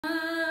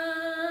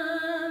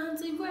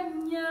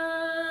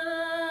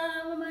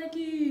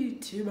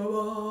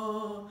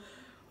baba.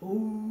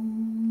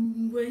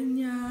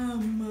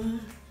 Ngwenyama.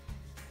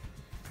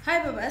 Hi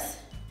babas.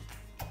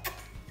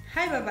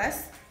 Hi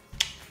babas.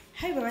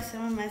 Hi babas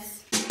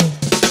mamas.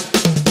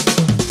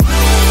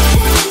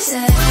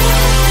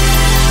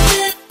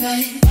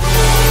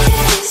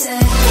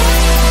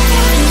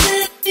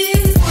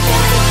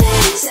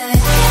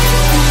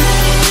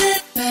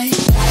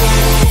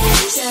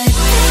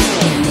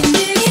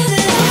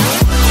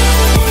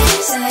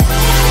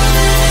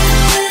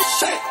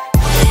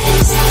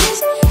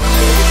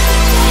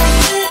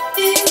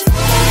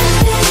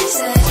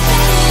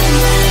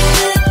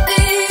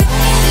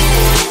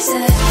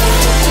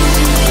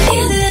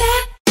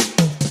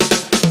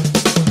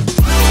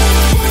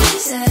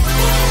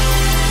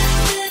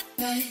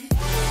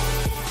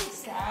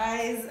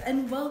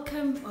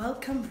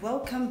 And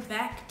welcome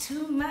back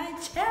to my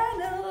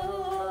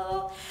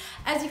channel.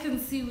 As you can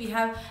see, we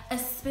have a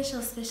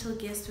special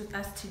guest with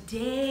us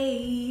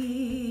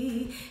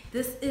today.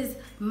 This is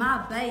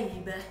my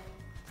babe.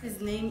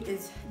 His name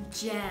is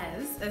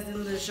Jazz, as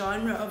in the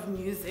genre of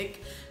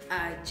music,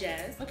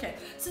 jazz. Okay,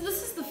 so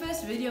this is the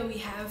first video we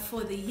have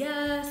for the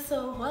year,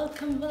 so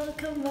welcome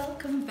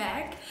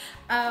back.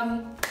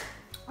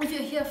 If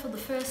you're here for the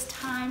first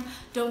time,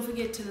 don't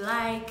forget to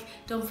like,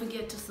 don't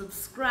forget to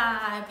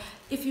subscribe.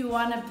 If you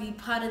want to be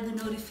part of the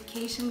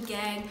notification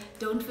gang,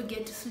 don't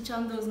forget to switch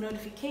on those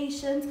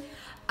notifications.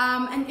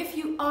 And if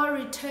you are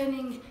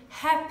returning,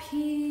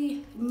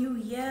 happy new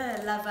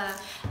year, lover,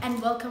 and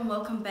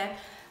welcome back.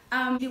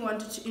 I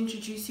wanted to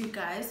introduce you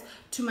guys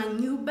to my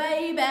new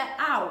baby.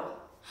 Ow!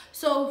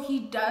 So he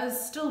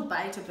does still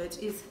bite a bit.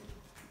 Is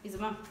a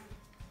mom.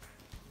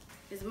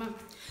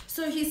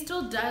 So he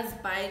still does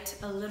bite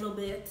a little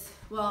bit,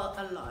 well,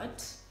 a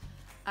lot.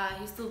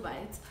 He still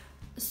bites.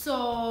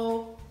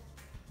 So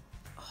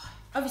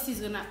obviously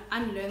he's gonna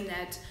unlearn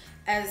that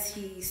as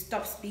he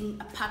stops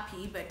being a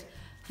puppy, but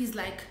he's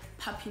like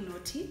puppy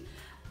naughty.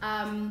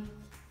 I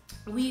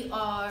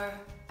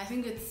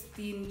think it's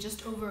been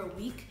just over a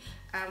week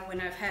when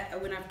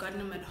I've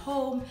gotten him at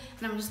home,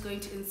 and I'm just going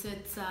to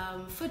insert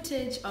some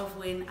footage of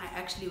when I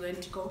actually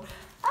went to go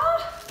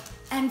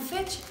and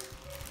fetch.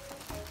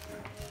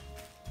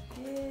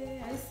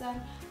 Hi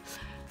son.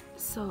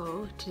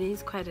 So today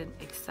is quite an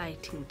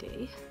exciting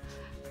day.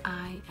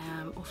 I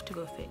am off to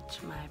go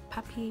fetch my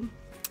puppy.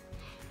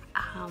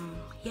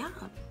 Yeah,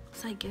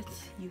 so I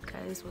guess you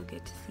guys will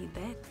get to see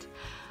that.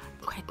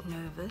 I'm quite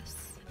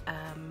nervous.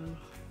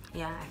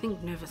 Yeah, I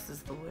think nervous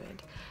is the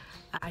word.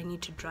 I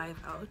need to drive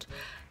out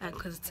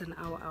because it's an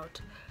hour out,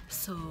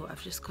 so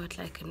I've just got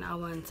like an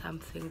hour and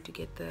something to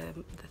get the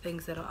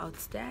things that are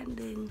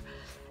outstanding,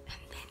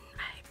 and then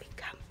I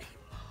become a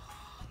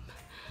mom.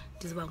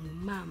 This is about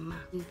mama.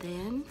 And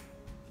then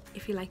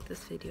if you like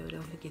this video,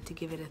 don't forget to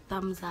give it a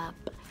thumbs up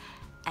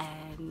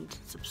and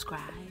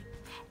subscribe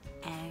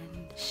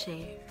and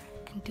share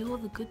and do all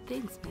the good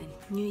things, man.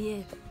 New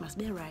year must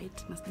be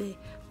right, must be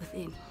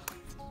within.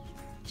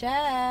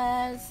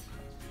 Jazz,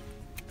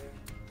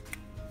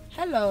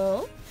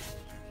 hello.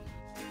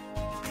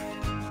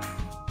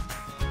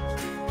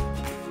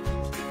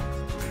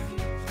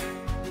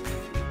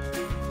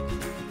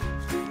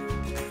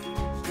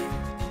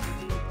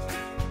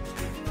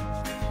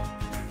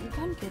 You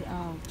can't get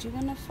out. You're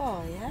gonna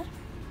fall, yeah?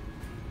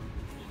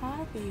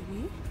 Hi,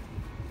 baby.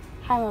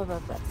 Hi, my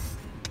babas.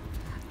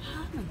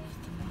 Hi, my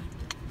little one.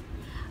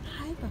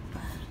 Hi,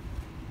 papa.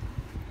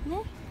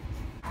 Yeah.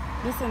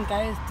 Listen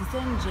guys,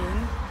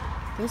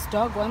 this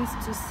dog wants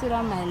to sit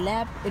on my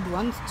lap. It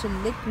wants to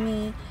lick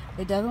me.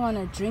 It doesn't want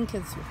to drink.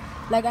 It's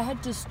like I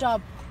had to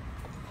stop,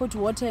 put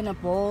water in a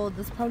bowl.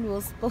 This probably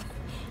will spill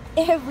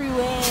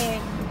everywhere.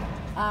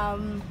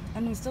 And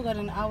we still got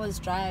an hour's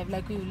drive.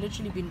 Like we've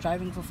literally been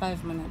driving for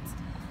 5 minutes.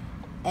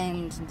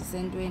 And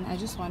I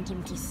just want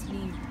him to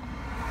sleep.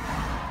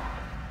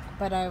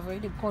 But I've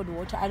already poured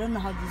water. I don't know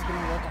how this is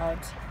gonna work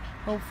out.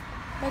 Hope.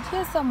 But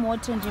here's some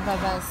water in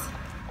Jibabas.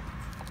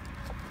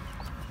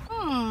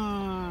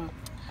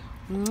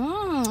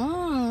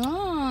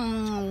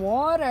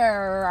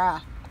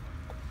 Water.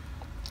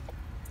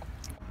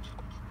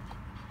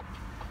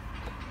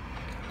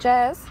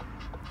 Jazz,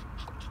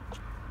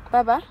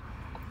 Baba,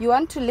 you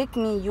want to lick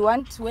me?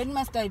 When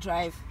must I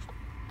drive?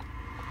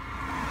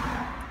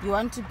 You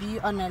want to be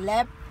on a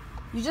lap?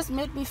 You just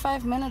met me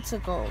 5 minutes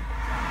ago.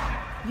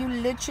 You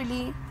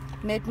literally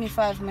met me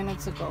 5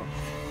 minutes ago.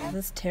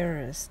 This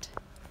terrorist,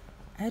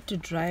 I had to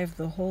drive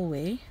the whole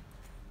way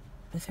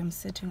with him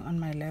sitting on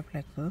my lap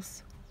like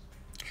this.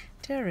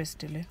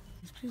 Terrorist,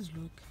 please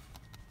look.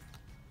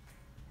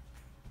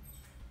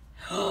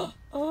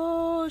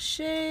 Oh,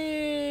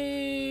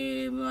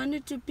 shame. I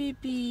wanted to pee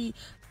pee.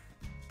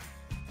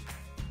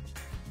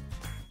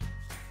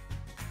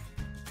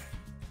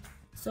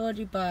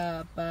 Sorry,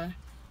 Papa.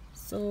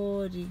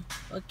 Sorry.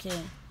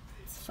 Okay,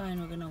 it's fine.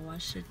 We're gonna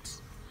wash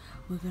it.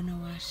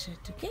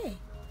 Okay?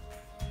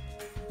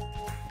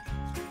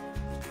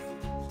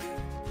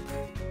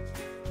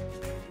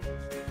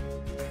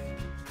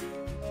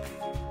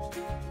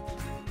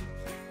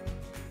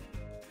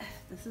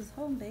 This is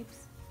home,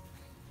 babes.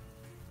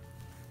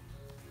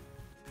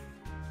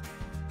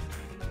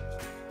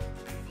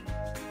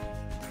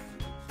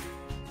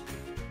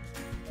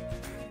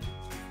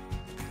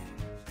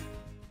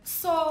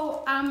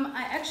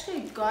 I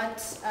actually got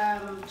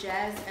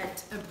Jazz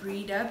at a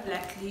breeder,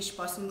 Black Leash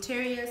Boston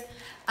Terriers.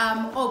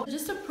 Oh,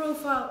 just a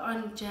profile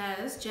on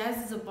Jazz.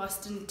 Jazz is a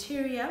Boston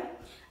Terrier,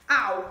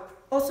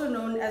 also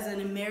known as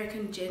an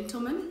American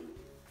gentleman.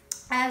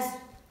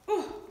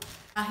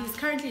 He's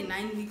currently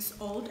 9 weeks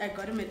old. I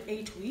got him at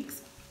 8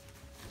 weeks.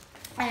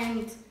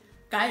 And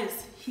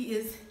guys, he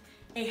is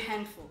a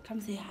handful. Come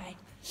say hi.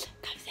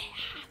 Come say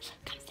hi.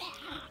 Come say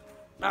hi.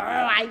 Oh,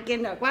 I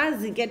cannot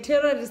get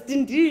terrorist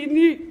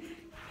indeed.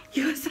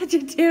 You're such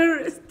a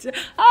terrorist.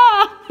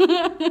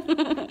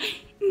 Oh.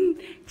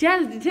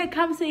 Jazz,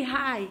 come say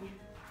hi.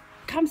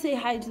 Come say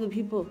hi to the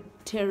people.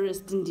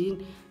 Terrorist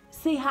indeed.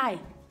 Say hi.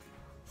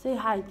 Say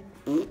hi.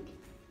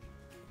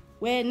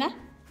 When?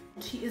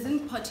 He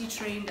isn't potty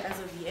trained as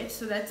of yet,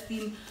 so that's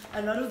been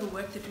a lot of the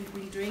work that we've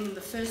been doing in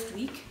the first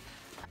week.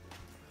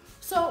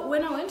 So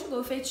when I went to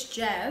go fetch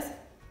Jazz,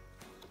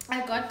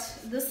 I got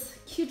this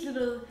cute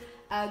little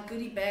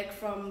goodie bag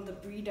from the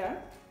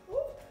breeder.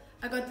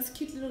 I got this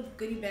cute little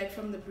goodie bag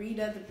from the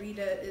breeder. The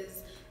breeder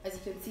is, as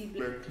you can see,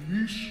 Black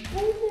Leash.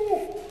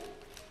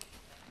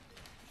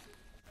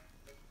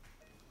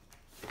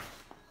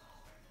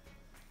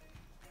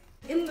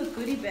 In the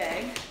goodie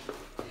bag,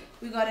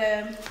 we got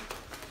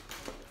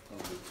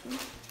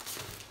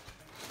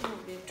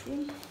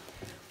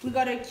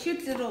a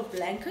cute little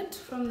blanket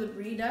from the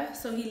breeder.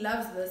 So he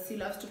loves this. He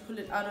loves to pull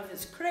it out of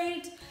his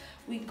crate.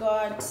 We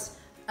got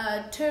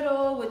a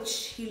turtle,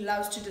 which he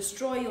loves to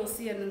destroy. You'll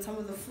see it in some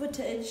of the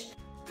footage.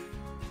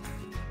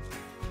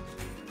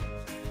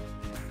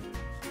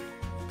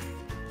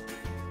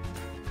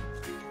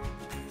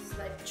 It's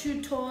like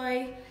chew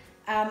toy.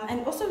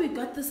 And also we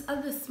got this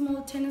other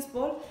small tennis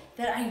ball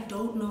that I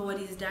don't know what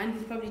he's done.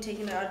 He's probably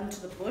taken it out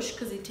into the bush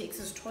because he takes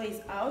his toys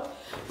out.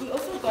 We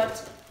also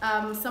got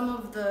some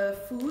of the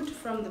food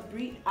from the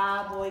breed.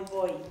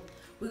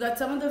 We got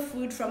some of the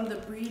food from the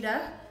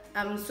breeder.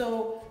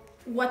 So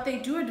what they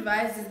do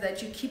advise is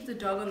that you keep the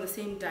dog on the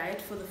same diet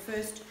for the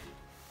first.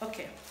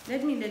 Okay,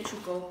 let me let you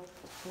go.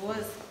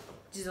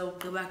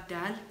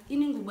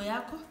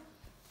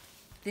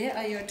 There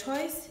are your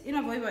toys.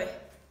 Boy.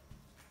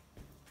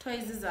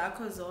 Toys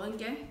zakho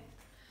zonke.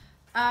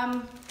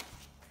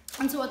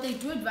 And so what they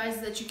do advise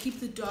is that you keep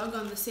the dog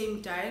on the same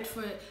diet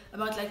for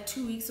about like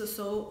 2 weeks or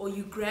so, or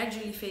you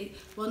gradually phase,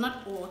 well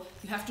not all,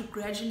 you have to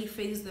gradually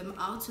phase them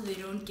out so they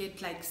don't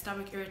get like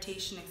stomach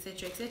irritation,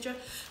 etc, etc.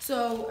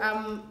 So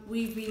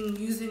we've been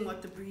using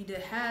what the breeder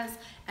has,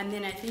 and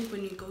then I think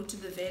when you go to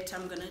the vet,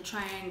 I'm gonna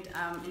try and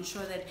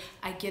ensure that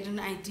I get an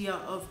idea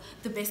of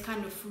the best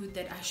kind of food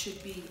that I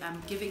should be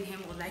giving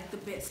him, or like the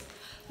best,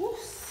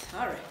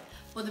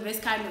 or the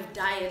best kind of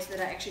diet that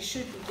I actually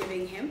should be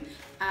giving him.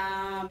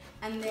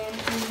 And then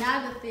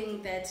another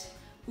thing that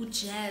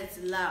Jazz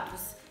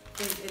loves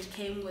is it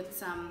came with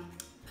some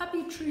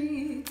puppy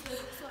treats.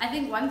 I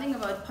think one thing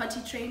about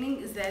potty training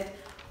is that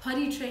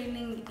potty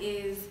training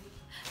is,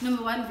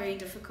 number one, very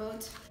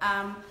difficult.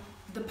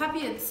 The puppy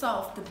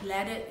itself, the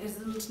bladder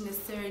isn't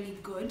necessarily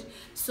good.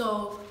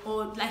 So,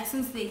 or like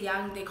since they're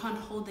young, they can't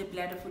hold their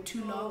bladder for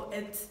too long.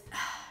 It's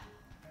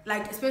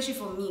like, especially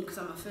for me, because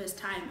I'm a first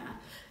timer.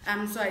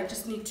 So I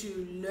just need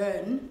to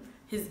learn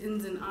his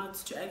ins and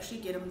outs to actually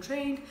get him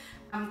trained.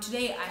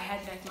 Today I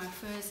had like my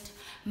first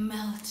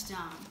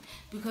meltdown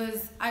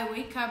because I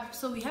wake up,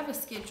 so we have a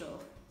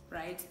schedule,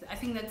 right? I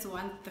think that's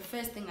the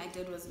first thing I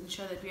did was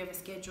ensure that we have a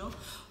schedule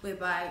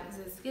whereby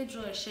a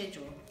schedule,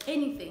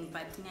 anything,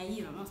 but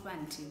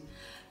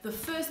the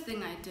first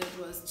thing I did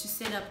was to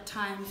set up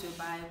times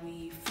whereby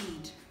we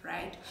feed,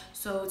 right?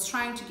 So it's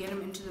trying to get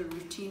him into the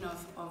routine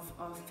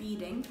of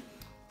feeding.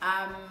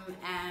 And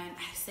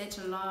I set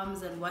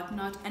alarms and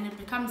whatnot, and it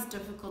becomes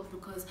difficult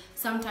because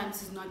sometimes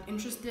he's not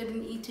interested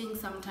in eating,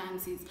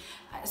 sometimes he's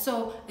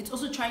so it's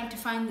also trying to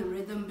find the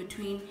rhythm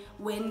between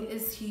when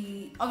is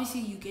he.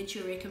 Obviously you get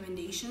your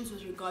recommendations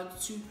with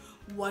regards to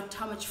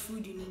how much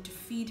food you need to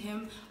feed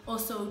him.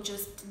 Also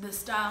just the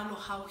style or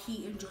how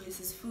he enjoys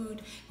his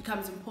food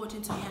becomes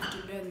important, so you have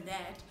to learn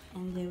that.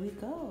 And there we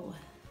go,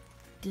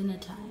 dinner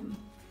time.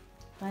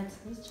 But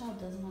this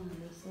child doesn't want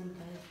to listen,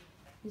 guys.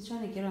 He's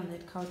trying to get on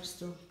that couch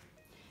still.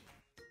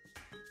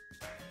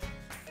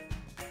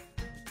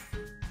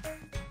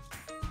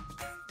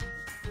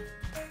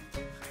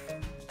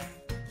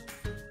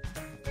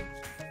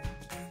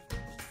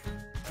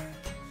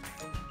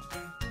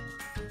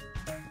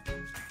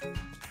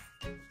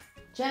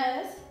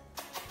 Jazz?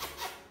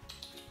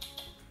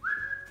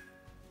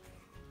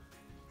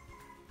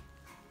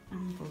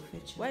 I'm going to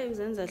fetch. Why is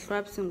it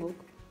that?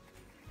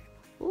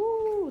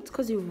 Ooh, it's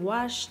because you've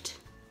washed.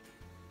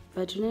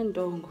 But you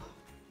don't.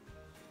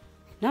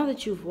 Now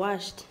that you've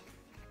washed,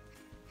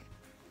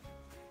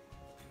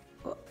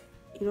 you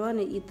don't want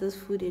to eat this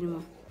food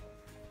anymore.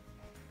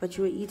 But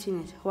you were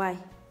eating it. Why? Do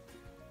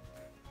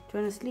you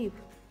want to sleep?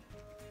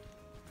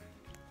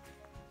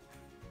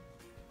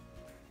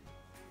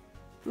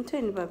 I'm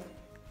telling you, Bob. Do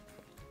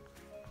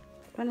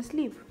you want to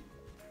sleep?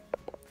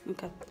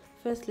 Okay.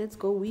 First, let's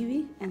go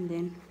wee and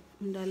then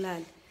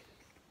undalal.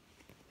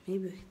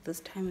 Maybe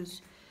this time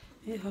is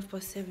maybe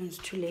 7:30. It's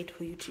too late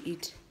for you to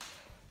eat.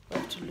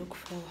 we'll have to look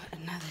for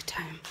another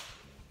time.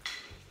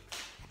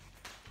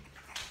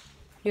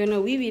 You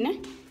know, we win, eh?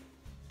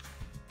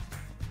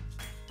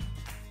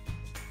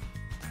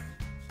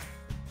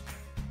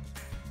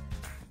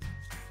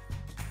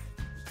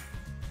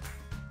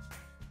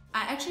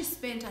 I actually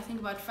spent, I think,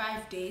 about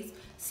 5 days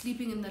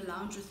sleeping in the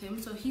lounge with him.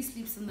 So he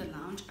sleeps in the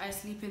lounge, I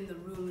sleep in the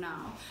room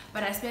now.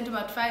 But I spent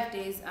about 5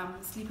 days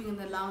sleeping in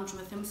the lounge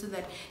with him so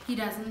that he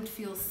doesn't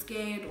feel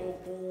scared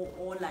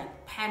or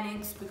like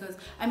panics, because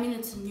I mean,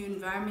 it's a new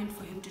environment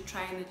for him to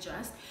try and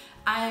adjust.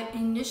 I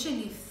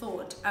initially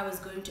thought I was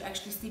going to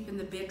actually sleep in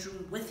the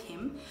bedroom with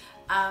him,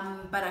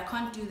 but I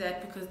can't do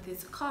that because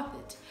there's a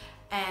carpet.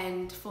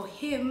 And for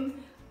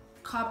him,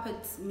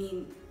 carpets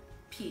mean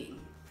peeing.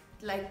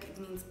 Like, it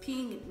means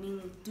peeing, it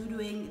means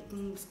doodling, it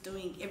means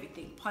doing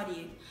everything,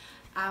 partying.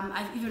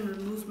 I've even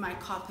removed my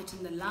carpet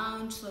in the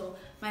lounge, so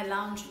my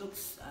lounge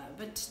looks a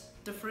bit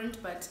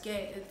different, but yeah,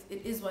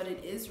 it is what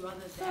it is rather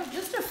than. So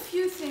just a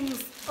few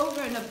things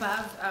over and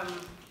above,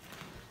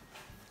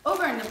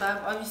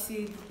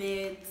 obviously the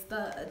beds,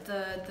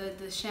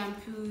 the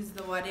shampoos,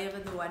 the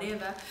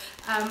whatever.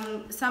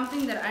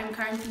 Something that I'm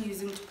currently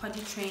using to potty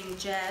train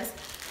Jazz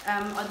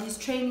are these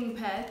training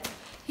pads.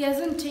 He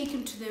hasn't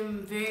taken to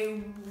them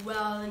very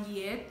well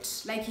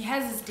yet. Like, he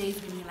has his days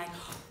when you're like,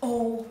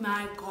 oh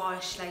my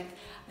gosh, like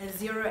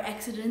 0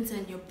 accidents,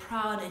 and you're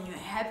proud and you're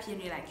happy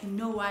and you're like, you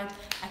know what,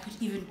 I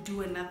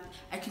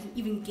could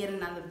even get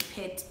another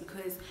pet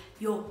because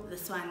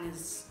this one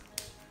is.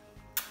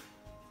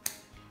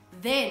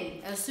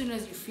 Then as soon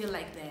as you feel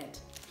like that,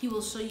 he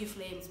will show you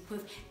flames,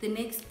 because the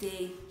next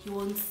day he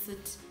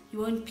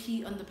won't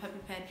pee on the puppy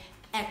pad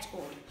at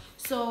all.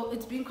 So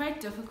it's been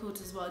quite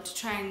difficult as well to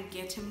try and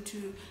get him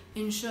to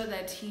ensure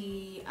that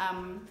he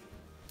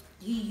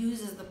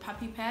uses the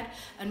puppy pad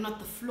and not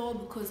the floor,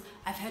 because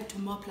I've had to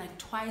mop like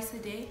twice a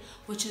day,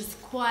 which is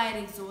quite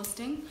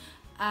exhausting,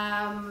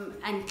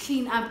 and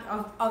clean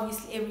up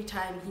obviously every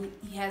time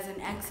he has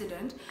an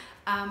accident.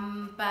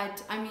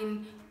 But I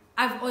mean,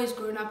 I've always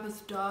grown up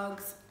with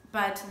dogs,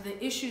 but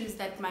the issue is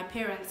that my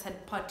parents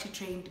had potty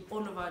trained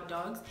all of our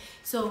dogs,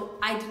 so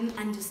I didn't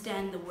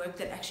understand the work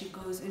that actually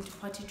goes into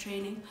potty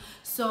training.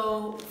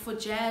 So for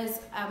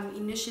Jazz,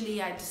 initially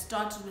I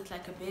started with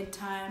like a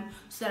bedtime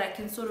so that I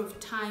can sort of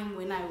time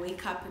when I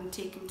wake up and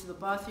take him to the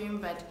bathroom.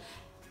 But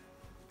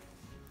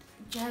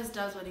Jazz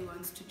does what he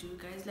wants to do,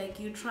 guys. Like,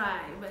 you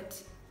try,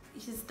 but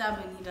he's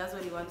stubborn. He does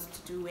what he wants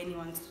to do when he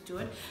wants to do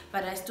it.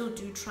 But I still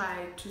do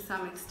try to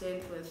some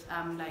extent with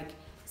like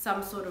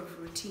some sort of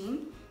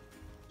routine.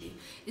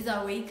 Is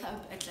I wake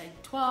up at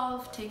like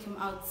 12, take him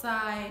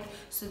outside,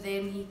 so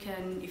then he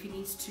can, if he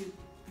needs to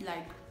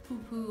like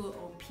poo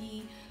or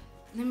pee,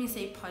 let me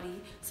say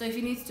potty, so if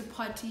he needs to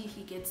potty,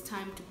 he gets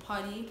time to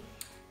potty.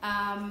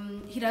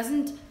 He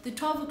doesn't, the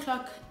 12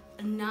 o'clock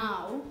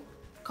now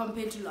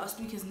compared to last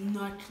week is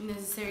not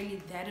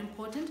necessarily that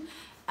important.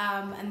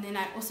 And then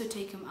I also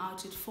take him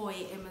out at 4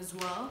 a.m. as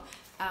well.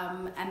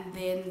 And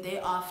then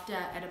thereafter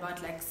at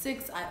about like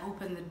 6, I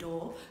open the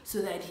door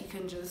so that he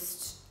can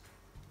just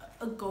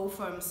go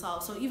for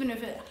himself. So even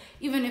if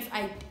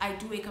I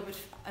do wake up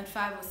at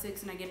 5 or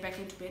 6 and I get back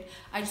into bed,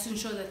 I just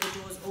ensure that the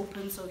door is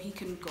open so he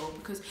can go,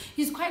 because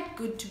he's quite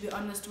good, to be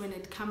honest, when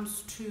it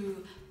comes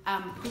to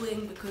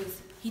pooing,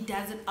 because he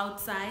does it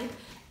outside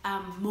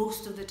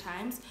most of the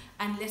times,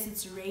 unless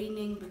it's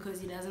raining,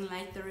 because he doesn't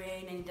like the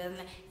rain, and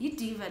he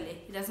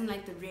doesn't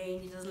like the rain,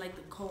 he doesn't like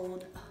the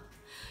cold.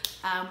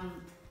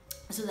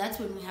 So that's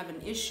when we have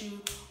an issue,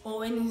 or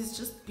when he's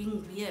just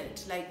being weird.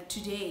 Like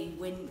today,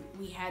 when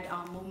we had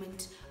our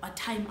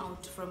time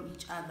out from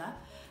each other,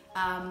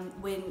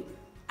 when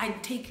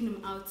I'd taken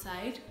him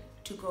outside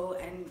to go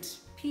and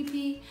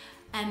pee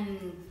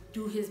and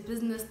do his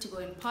business, to go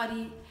and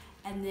potty,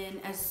 and then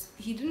as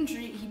he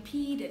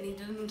peed and he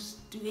didn't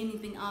do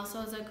anything else, so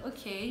I was like,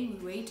 okay,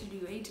 we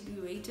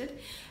waited,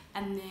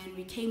 and then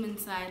we came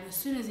inside. As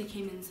soon as he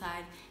came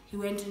inside, he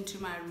went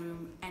into my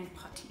room and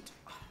pottied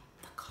on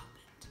the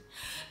carpet.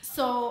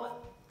 So,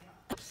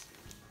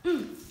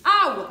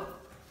 ow!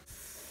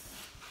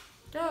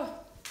 Oh.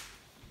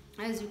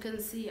 As you can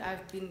see,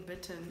 I've been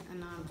bitten and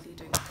now I'm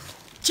bleeding.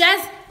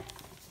 Jazz!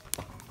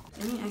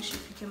 Let me actually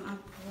pick him up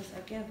because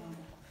I gave him.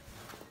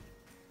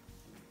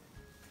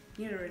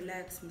 You need to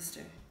relax,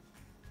 mister.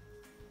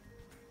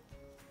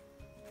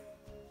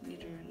 You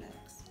need to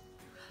relax.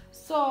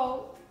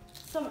 So,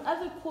 some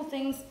other cool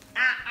things.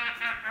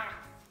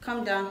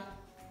 Calm down.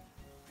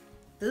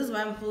 This is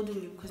why I'm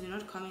holding you, because you're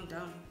not calming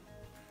down.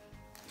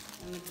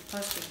 And it's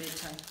past your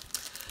bedtime.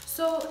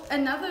 So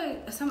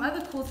some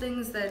other cool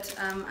things that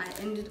I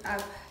ended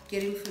up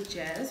getting for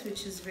Jazz,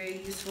 which is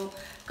very useful.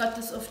 Got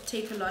this off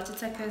Takealot.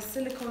 It's like a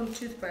silicone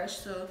toothbrush,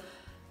 so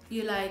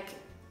you like,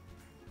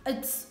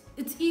 it's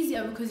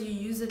easier because you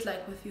use it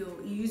like you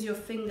use your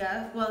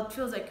finger. Well, it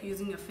feels like you're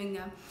using your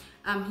finger.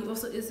 He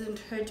also isn't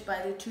hurt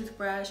by the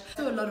toothbrush.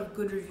 So a lot of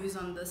good reviews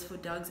on this for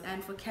dogs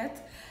and for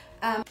cats.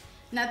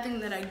 Nothing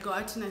that I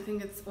got, and I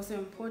think it's also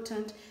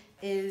important,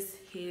 is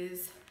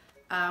his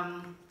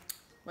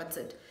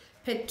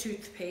pet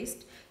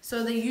toothpaste.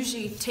 So they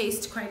usually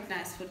taste quite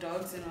nice for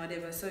dogs and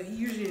whatever. So he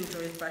usually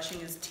enjoys brushing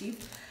his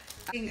teeth.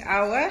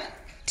 Our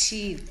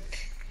teeth.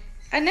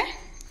 Anna?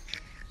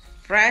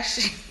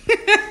 Brush.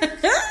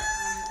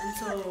 And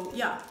so,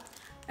 yeah.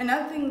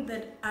 Another thing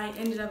that I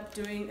ended up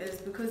doing is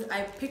because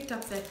I picked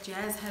up that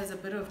Jazz has a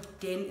bit of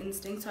den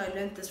instinct. So I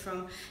learned this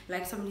from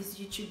like somebody's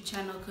YouTube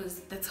channel,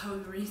 because that's how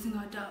we're raising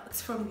our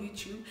dogs, from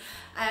YouTube.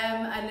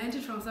 I learned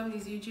it from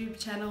somebody's YouTube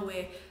channel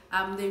where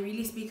they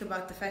really speak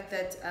about the fact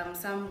that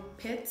some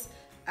pets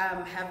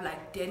have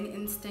like den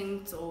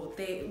instincts, or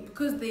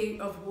because they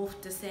of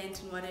wolf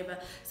descent and whatever,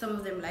 some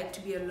of them like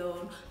to be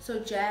alone. So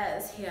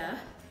Jazz here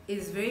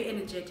is very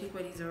energetic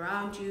when he's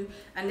around you,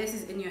 unless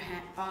he's in your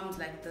arms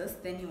like this.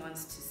 Then he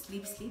wants to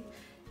sleep,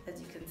 as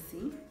you can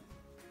see.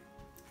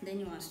 Then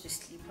he wants to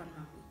sleep on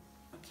mommy.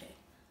 Okay,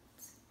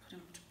 let's put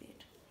him to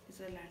bed. Is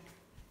it like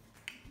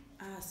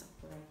it's a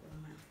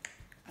problem, man.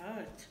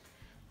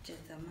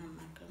 Just a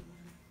mama,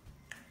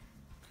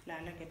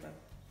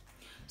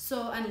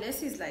 so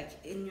unless he's like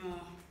in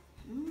your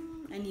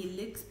and he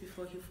licks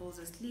before he falls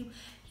asleep,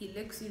 he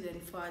licks you, then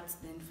farts,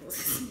 then falls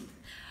asleep.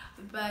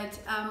 But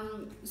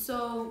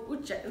so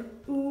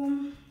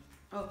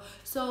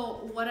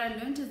what I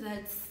learned is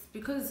that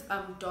because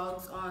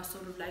dogs are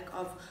sort of like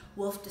of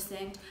wolf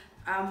descent,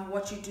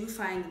 what you do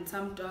find in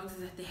some dogs is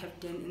that they have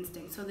den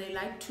instinct, so they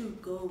like to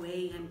go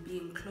away and be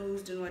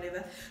enclosed and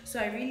whatever. So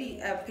I really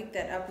picked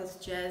that up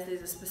with Jazz.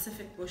 There's a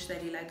specific bush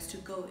that he likes to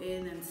go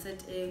in and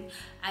sit in,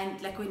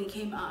 and like when he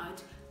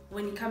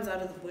comes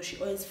out of the bush, he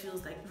always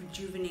feels like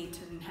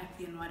rejuvenated and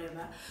happy and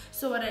whatever.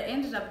 So what I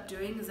ended up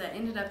doing is I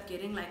ended up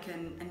getting like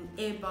an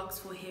air box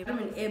for him,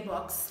 an air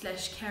box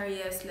 /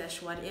 carrier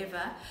 /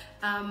 whatever.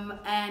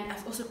 And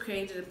I've also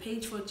created a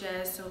page for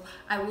Jazz, so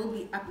I will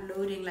be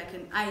uploading like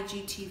an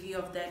IGTV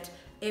of that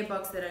air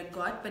box that I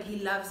got. But he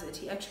loves it.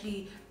 He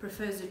actually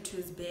prefers it to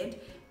his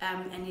bed,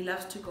 and he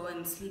loves to go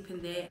and sleep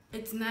in there.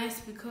 It's nice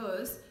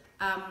because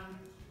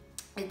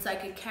it's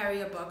like a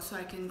carrier box, so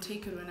I can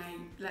take it when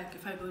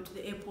if I go to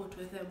the airport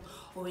with him,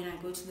 or when I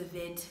go to the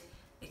vet,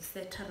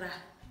 etc.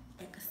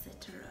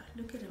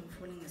 Look at him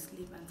falling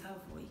asleep and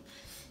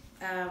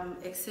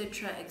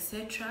etc.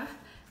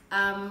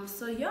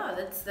 So yeah,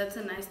 that's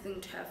a nice thing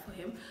to have for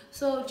him.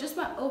 So just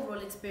my overall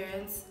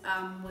experience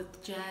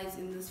with Jazz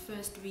in this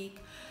first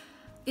week.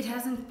 It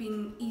hasn't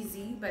been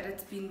easy, but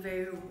it's been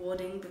very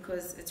rewarding,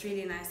 because it's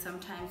really nice.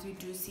 Sometimes you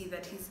do see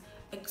that he's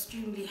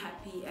extremely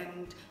happy,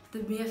 and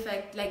the mere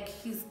fact, like,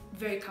 he's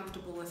very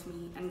comfortable with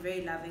me and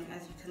very loving,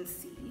 as you can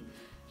see.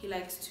 He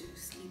likes to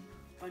sleep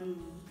on me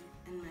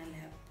and my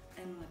lap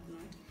and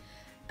whatnot.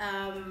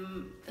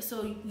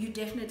 So you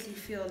definitely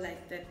feel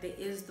like that there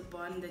is the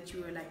bond that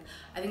you were like.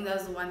 I think that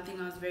was the one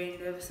thing I was very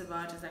nervous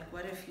about, is like,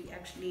 what if he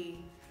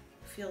actually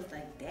feels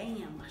like,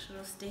 damn, I should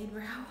have stayed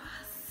where I was.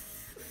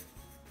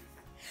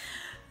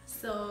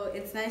 So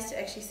it's nice to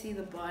actually see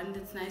the bond.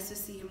 It's nice to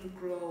see him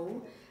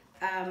grow,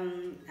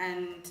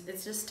 and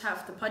it's just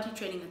tough. The potty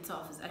training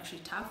itself is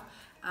actually tough,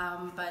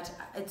 but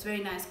it's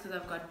very nice because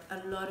I've got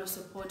a lot of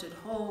support at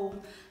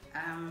home,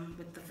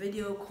 with the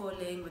video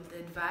calling, with the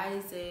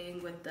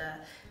advising, with the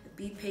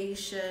be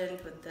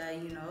patient, with the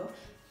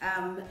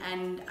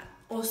and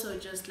also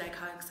just like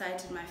how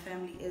excited my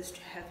family is to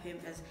have him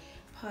as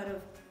part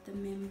of the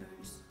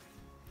members,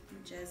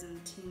 Jazz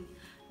and team.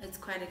 It's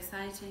quite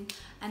exciting.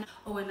 And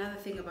another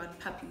thing about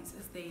puppies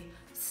is they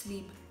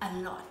sleep a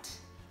lot.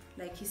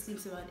 Like, he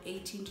sleeps about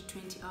 18 to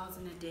 20 hours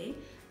in a day.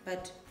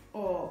 But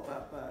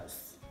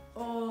papas,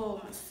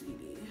 my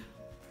sweetie.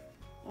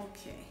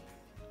 Okay.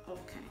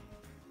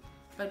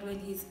 But when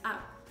he's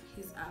up.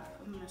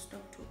 I'm gonna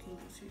stop talking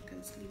now so you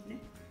can sleep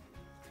now.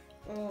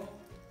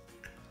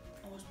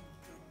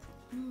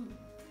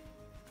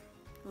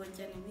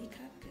 Wake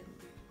up.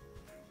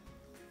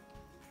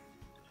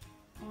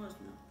 It's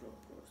not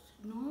proposed.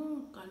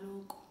 No,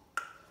 Kaloko.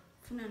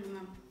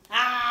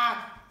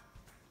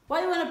 Why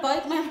you wanna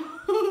bite my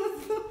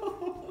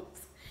mouth?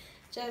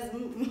 Just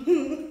what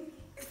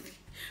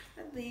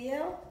the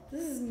hell?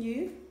 This is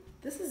new.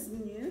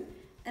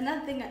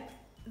 Another thing,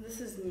 this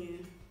is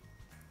new.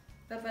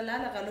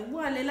 Babalala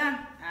kaloko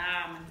lela.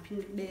 Man,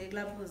 pin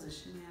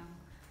position now.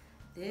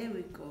 There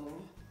we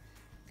go.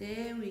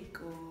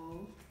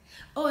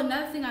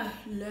 Another thing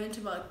I've learned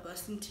about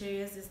Boston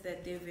Terriers is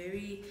that their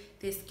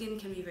skin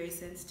can be very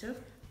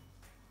sensitive.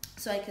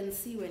 So I can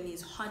see when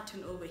he's hot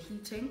and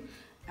overheating.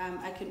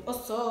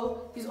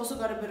 He's also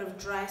got a bit of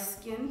dry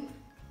skin.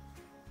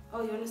 You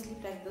want to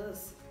sleep like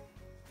this?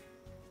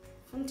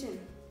 Funtin.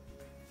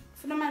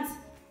 Funamans.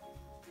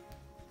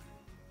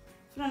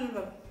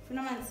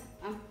 Funamans.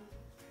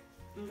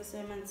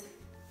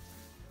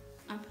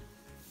 Up.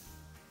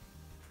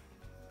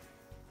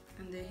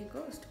 And there he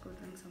goes to go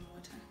drink some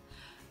water.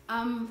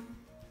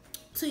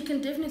 So you can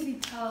definitely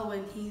tell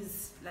when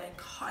he's like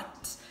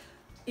hot,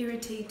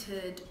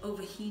 irritated,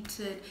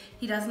 overheated.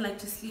 He doesn't like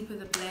to sleep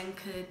with a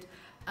blanket.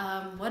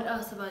 What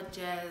else about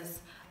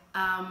Jazz?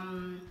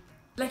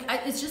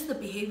 It's just the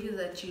behavior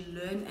that you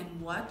learn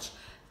and watch.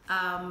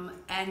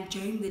 And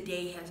during the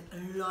day he has a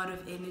lot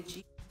of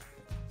energy.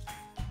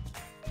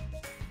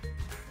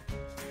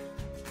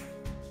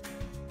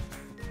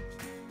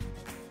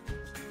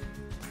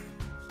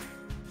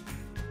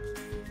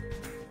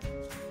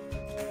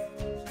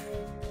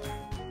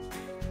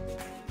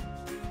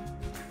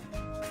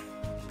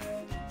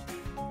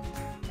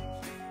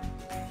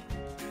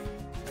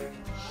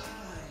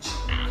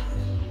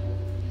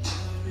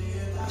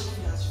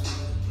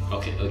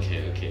 Okay.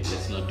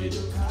 Let's not do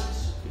that.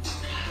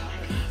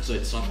 So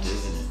it's soft,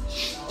 isn't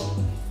it?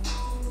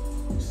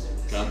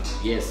 Come.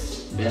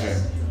 Yes,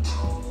 better.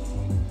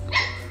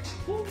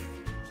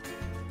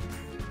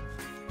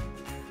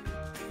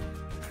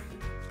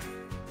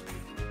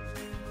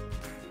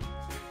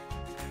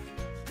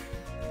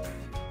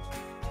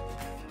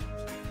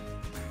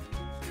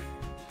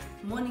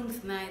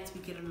 Mornings, nights,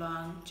 we get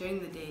along. During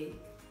the day,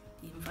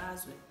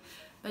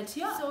 but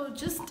yeah, so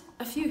just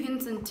a few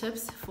hints and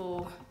tips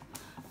for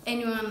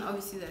anyone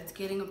obviously that's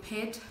getting a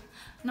pet.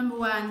 Number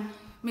one,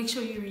 make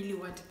sure you really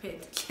want a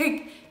pet.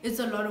 Like, it's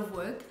a lot of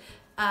work,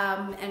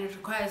 and it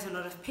requires a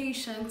lot of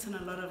patience and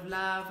a lot of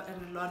love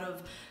and a lot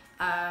of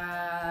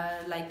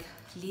like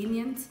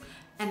lenience.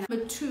 And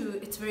number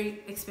two, it's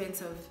very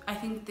expensive. I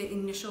think the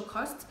initial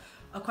costs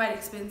are quite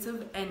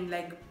expensive, and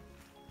like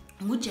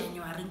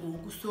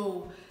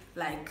so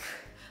like,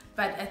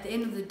 but at the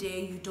end of the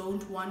day, you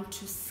don't want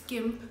to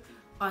skimp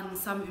on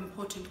some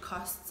important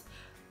costs.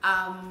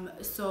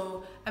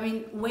 So I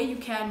mean, where you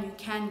can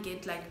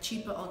get like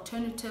cheaper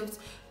alternatives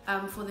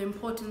for the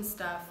important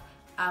stuff.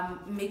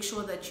 Make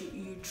sure that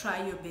you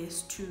try your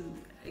best to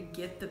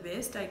get the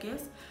best, I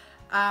guess.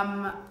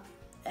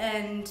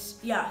 And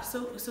yeah,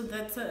 so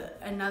that's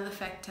another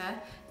factor.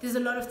 There's a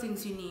lot of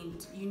things you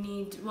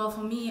need. Well,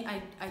 for me,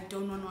 I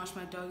don't want to wash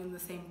my dog in the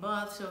same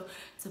bath, so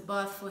it's a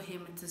bath for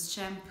him. It's his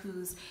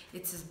shampoos,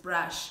 it's his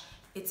brush,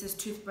 it's his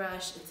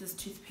toothbrush, it's his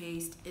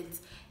toothpaste,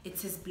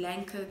 it's his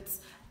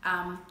blankets.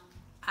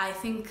 I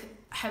think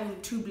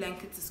having 2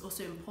 blankets is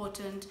also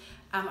important.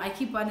 I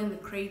keep one in the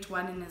crate,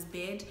 one in his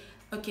bed.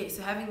 Okay,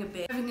 so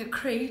having a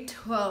crate,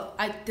 well,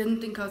 I didn't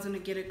think I was going to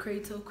get a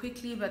crate so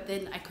quickly, but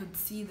then I could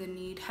see the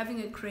need.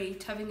 Having a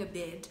crate, having a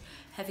bed,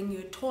 having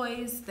your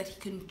toys that he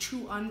can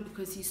chew on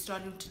because he's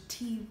starting to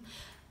teeth.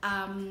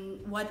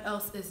 What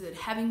else is it?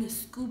 Having a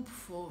scoop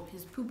for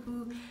his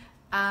poo-poo.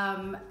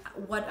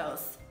 What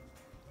else?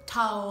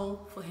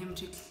 Towel for him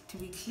to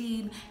be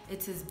clean.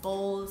 It's his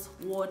bowls,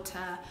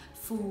 water,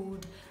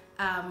 food.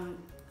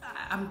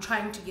 I'm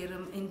trying to get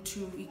him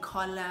into a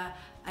collar,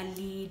 a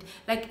lead.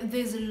 Like,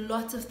 there's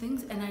lots of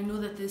things, and I know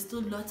that there's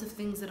still lots of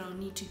things that I'll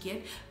need to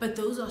get, but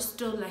those are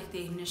still like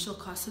the initial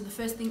cost. So the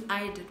first thing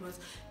I did was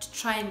to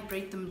try and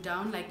break them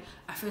down. Like,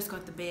 I first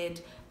got the bed,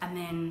 and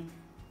then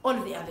all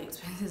of the other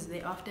expenses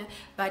thereafter,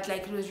 but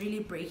like, it was really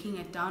breaking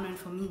it down. And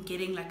for me,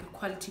 getting like a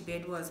quality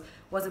bed was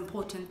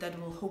important, that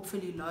will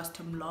hopefully last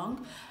him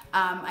long.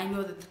 I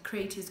know that the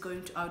crate is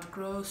going to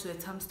outgrow, so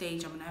at some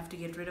stage I'm gonna have to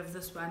get rid of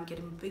this one, get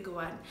him a bigger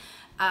one.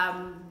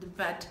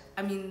 But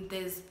I mean,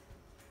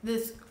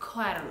 there's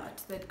quite a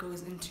lot that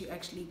goes into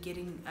actually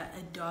getting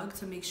a dog,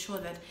 to make sure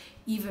that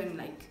even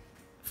like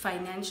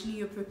financially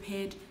you're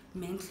prepared,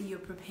 mentally you're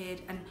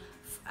prepared. And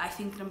I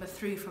think number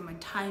 3, from a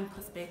time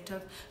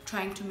perspective,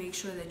 trying to make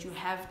sure that you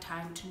have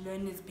time to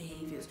learn his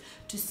behaviors,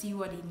 to see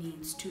what he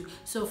needs to.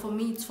 So for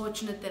me, it's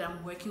fortunate that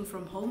I'm working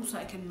from home, so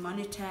I can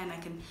monitor and I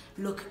can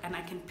look and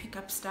I can pick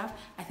up stuff.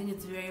 I think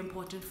it's very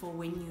important for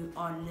when you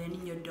are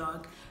learning your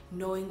dog,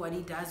 knowing what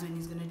he does when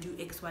he's going to do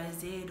X, Y,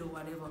 Z or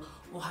whatever,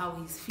 or how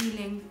he's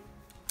feeling.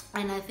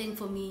 And I think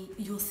for me,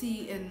 you'll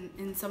see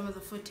in some of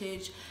the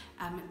footage,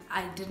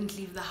 I didn't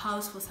leave the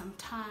house for some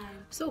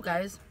time. So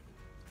guys,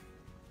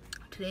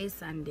 today is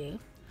Sunday.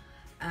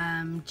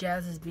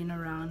 Jazz has been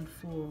around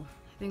for,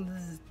 I think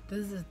this is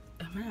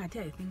I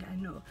think I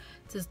know,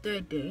 it's his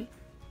 3rd day.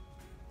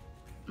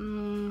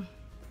 And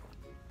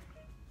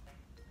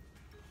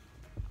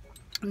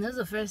this is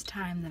the first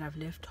time that I've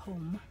left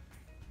home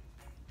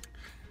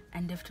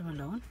and left him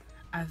alone.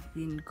 I've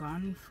been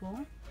gone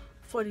for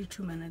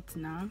 42 minutes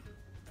now.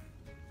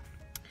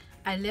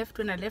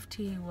 When I left,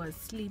 he was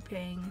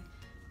sleeping.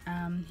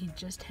 He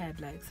just had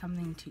like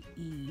something to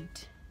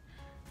eat.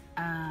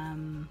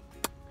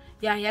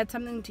 Yeah, he had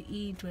something to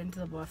eat, went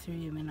to the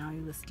bathroom, and now he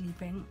was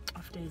sleeping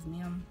after his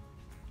meal.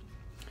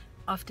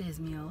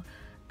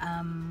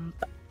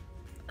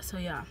 So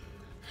yeah,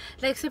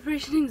 like,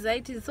 separation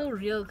anxiety is so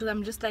real, because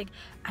I'm just like,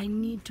 I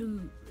need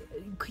to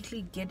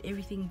quickly get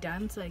everything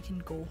done so I can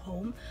go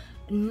home,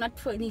 not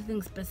for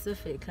anything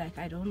specific, like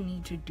I don't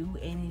need to do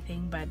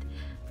anything, but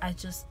I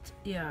just,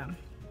 yeah.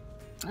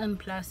 And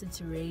plus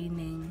it's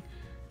raining,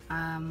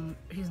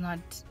 he's not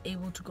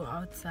able to go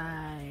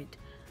outside,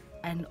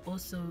 and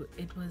also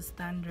it was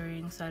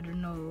thundering, so I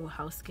don't know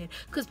how scared,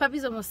 because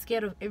Papi's almost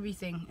scared of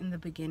everything in the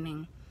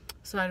beginning,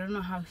 so I don't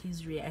know how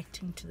he's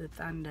reacting to the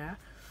thunder.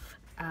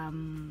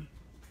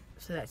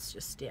 So that's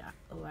just, yeah,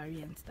 a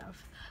worry and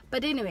stuff.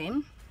 But anyway,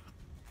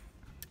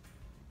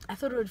 I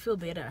thought it would feel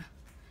better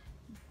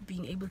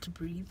being able to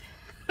breathe.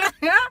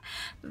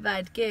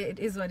 But yeah, it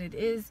is what it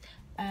is.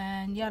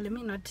 And yeah, let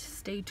me not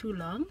stay too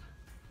long.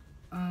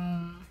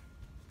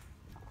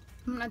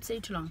 Not stay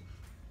too long,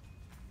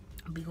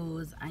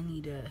 because I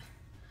need to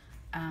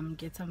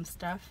get some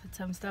stuff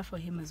for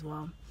him as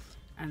well,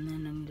 and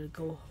then I need to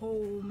go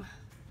home.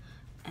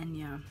 And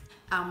yeah,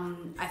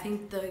 I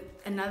think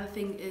another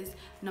thing is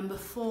number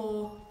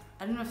 4,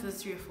 I don't know if it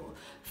was 3 or 4.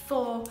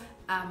 4,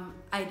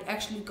 I'd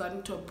actually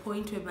gotten to a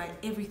point whereby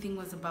everything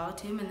was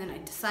about him, and then I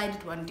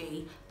decided one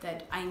day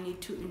that I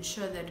need to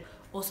ensure that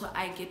also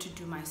I get to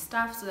do my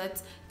stuff. So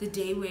that's the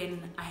day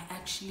when I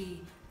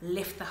actually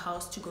left the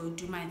house to go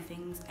do my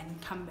things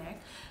and come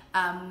back.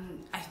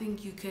 I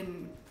think you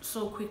can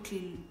so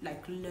quickly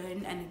like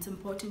learn, and it's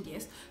important,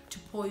 yes, to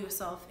pour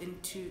yourself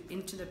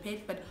into the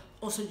pet, but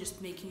also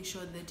just making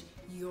sure that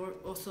you're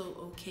also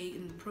okay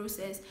in the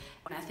process.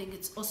 And I think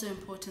it's also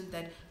important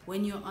that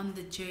when you're on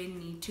the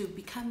journey to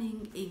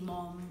becoming a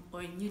mom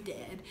or a new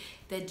dad,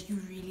 that you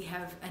really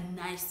have a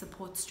nice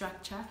support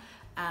structure.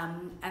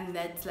 And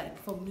that's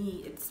like, for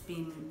me, it's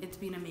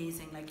been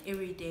amazing. Like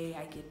every day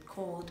I get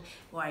called,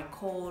 or I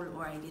call,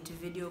 or I get a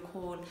video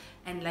call,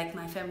 and like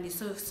my family's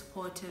so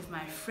supportive.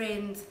 My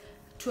friends,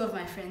 2 of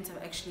my friends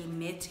have actually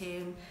met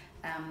him,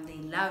 they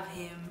love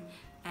him.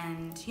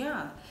 And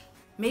yeah,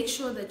 make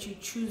sure that you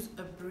choose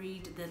a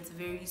breed that's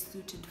very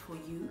suited for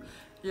you.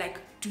 Like,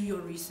 do your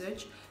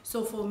research.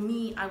 So for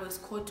me, I was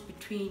caught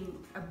between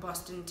a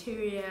Boston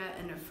Terrier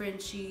and a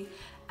Frenchie,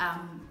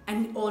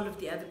 and all of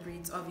the other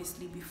breeds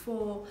obviously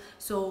before.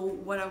 So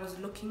what I was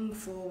looking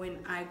for when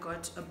I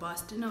got a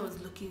Boston, I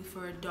was looking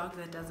for a dog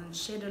that doesn't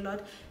shed a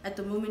lot. At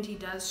the moment he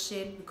does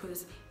shed,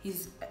 because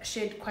he's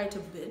shed quite a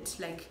bit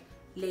like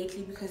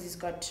lately, because he's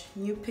got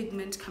new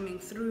pigment coming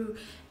through,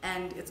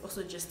 and it's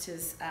also just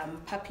his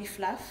puppy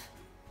fluff.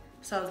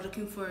 So I was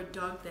looking for a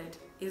dog that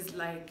is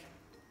like,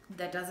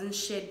 that doesn't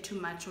shed too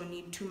much or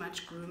need too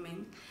much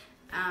grooming,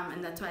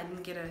 and that's why I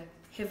didn't get a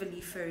heavily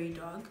furry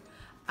dog.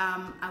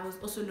 I was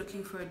also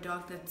looking for a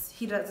dog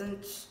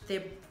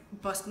their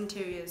Boston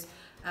Terriers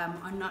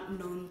are not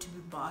known to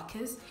be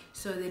barkers,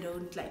 so they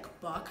don't like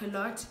bark a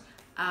lot.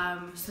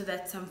 So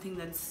that's something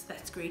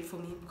that's great for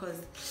me,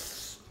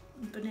 because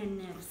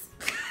bananas.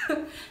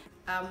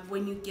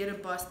 When you get a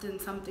Boston,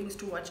 some things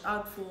to watch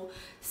out for.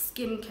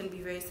 Skin can be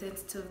very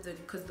sensitive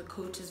because the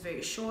coat is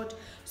very short.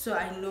 So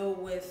I know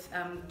with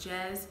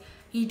Jazz,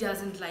 he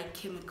doesn't like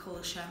chemical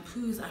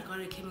shampoos. I got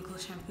a chemical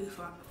shampoo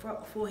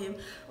for him,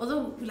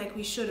 although like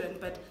we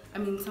shouldn't, but I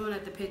mean, someone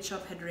at the pet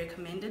shop had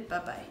recommended,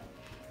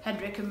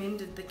 had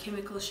recommended the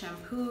chemical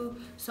shampoo,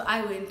 so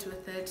I went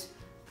with it,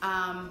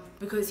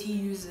 because he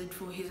used it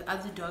for his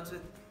other dogs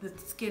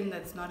with skin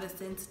that's not as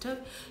sensitive.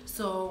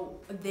 So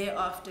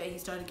thereafter he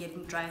started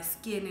getting dry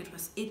skin, it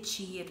was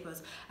itchy,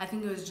 I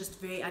think it was just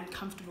very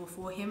uncomfortable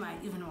for him. I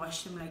even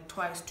washed him like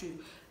twice to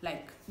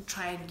like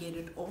try and get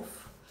it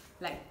off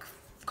like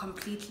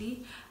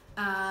completely.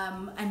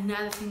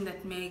 Another thing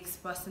that makes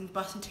Boston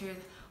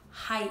Terriers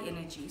high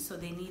energy, so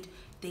they need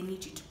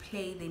you to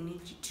play, they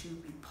need you to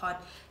be part.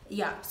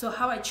 Yeah, so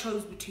how I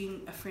chose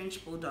between a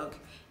French Bulldog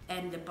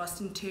and the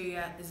Boston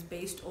Terrier is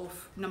based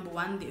off, number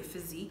one, their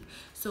physique.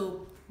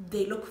 So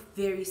they look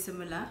very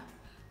similar,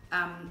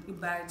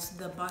 but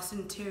the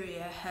Boston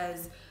Terrier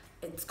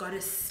it's got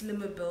a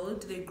slimmer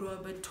build, they grow a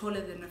bit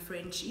taller than a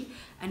Frenchie,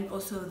 and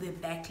also their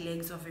back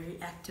legs are very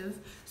active.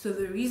 So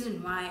the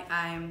reason why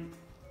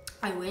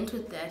I went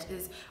with that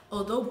is,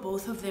 although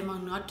both of them are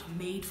not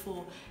made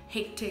for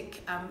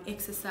hectic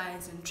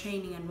exercise and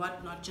training and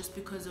whatnot, just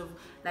because of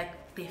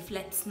like their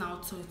flat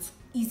snout, so it's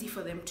easy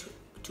for them to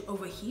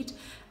overheat.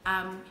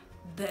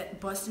 The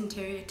Boston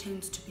Terrier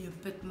tends to be a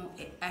bit more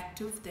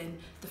active than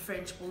the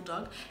French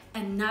Bulldog.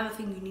 Another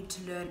thing you need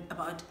to learn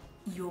about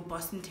your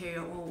Boston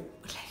Terrier, or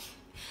like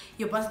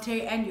your Boston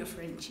Terrier and your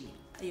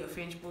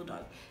French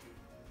Bulldog,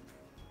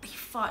 they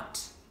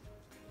fart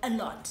a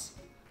lot.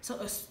 So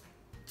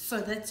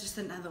that's just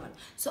another one.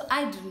 So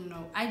I didn't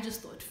know. I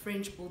just thought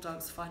French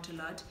Bulldogs fart a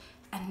lot,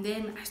 and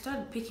then I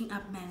started picking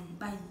up man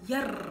by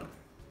year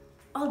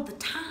all the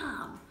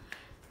time.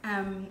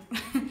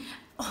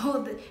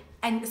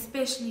 And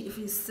especially if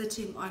he's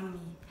sitting on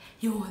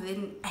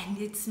me, and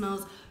it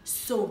smells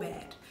so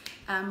bad.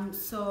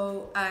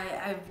 So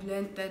I've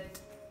learned that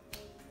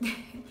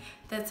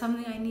that's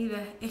something I need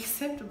to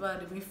accept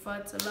about him. He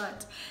farts a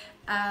lot.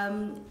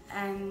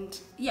 And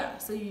yeah,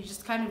 so you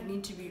just kind of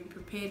need to be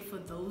prepared for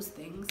those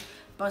things.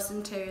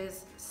 Boston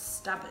Terriers,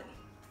 stubborn.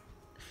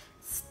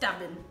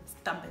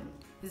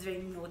 He's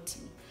very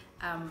naughty.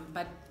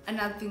 But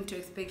another thing to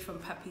expect from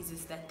puppies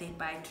is that they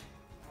bite,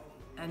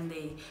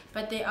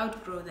 but they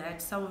outgrow that.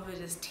 Some of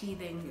it is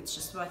teething, it's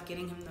just about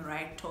getting him the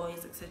right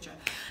toys, etc.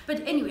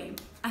 But anyway,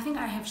 I think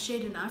I have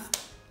shared enough,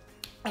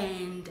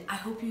 and I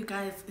hope you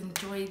guys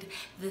enjoyed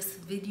this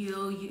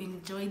video. You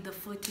enjoyed the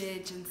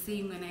footage and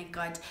seeing when I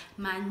got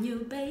my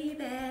new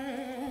baby.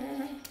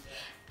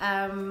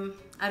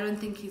 I don't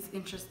think he's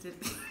interested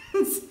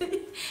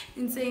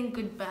in saying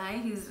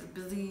goodbye. He's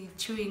busy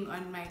chewing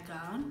on my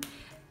gown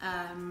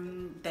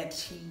that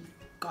he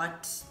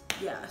got.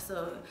 Yeah,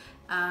 so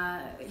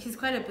he's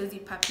quite a busy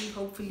puppy.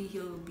 Hopefully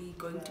he'll be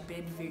going to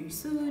bed very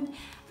soon.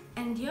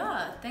 And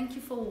yeah, thank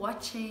you for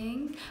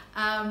watching.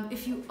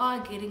 If you are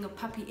getting a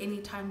puppy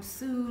anytime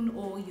soon,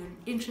 or you're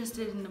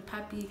interested in a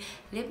puppy,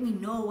 let me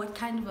know what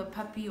kind of a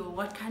puppy or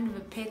what kind of a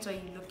pet are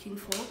you looking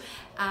for.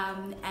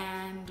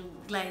 And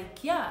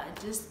like, yeah,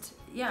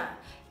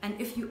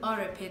 and if you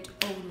are a pet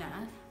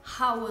owner,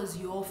 how was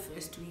your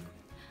first week?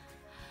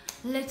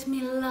 Let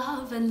me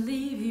love and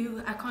leave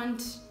you. I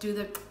can't do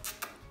the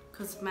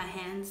because my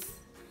hands.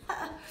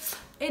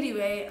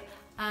 Anyway,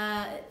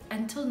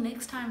 until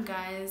next time,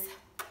 guys.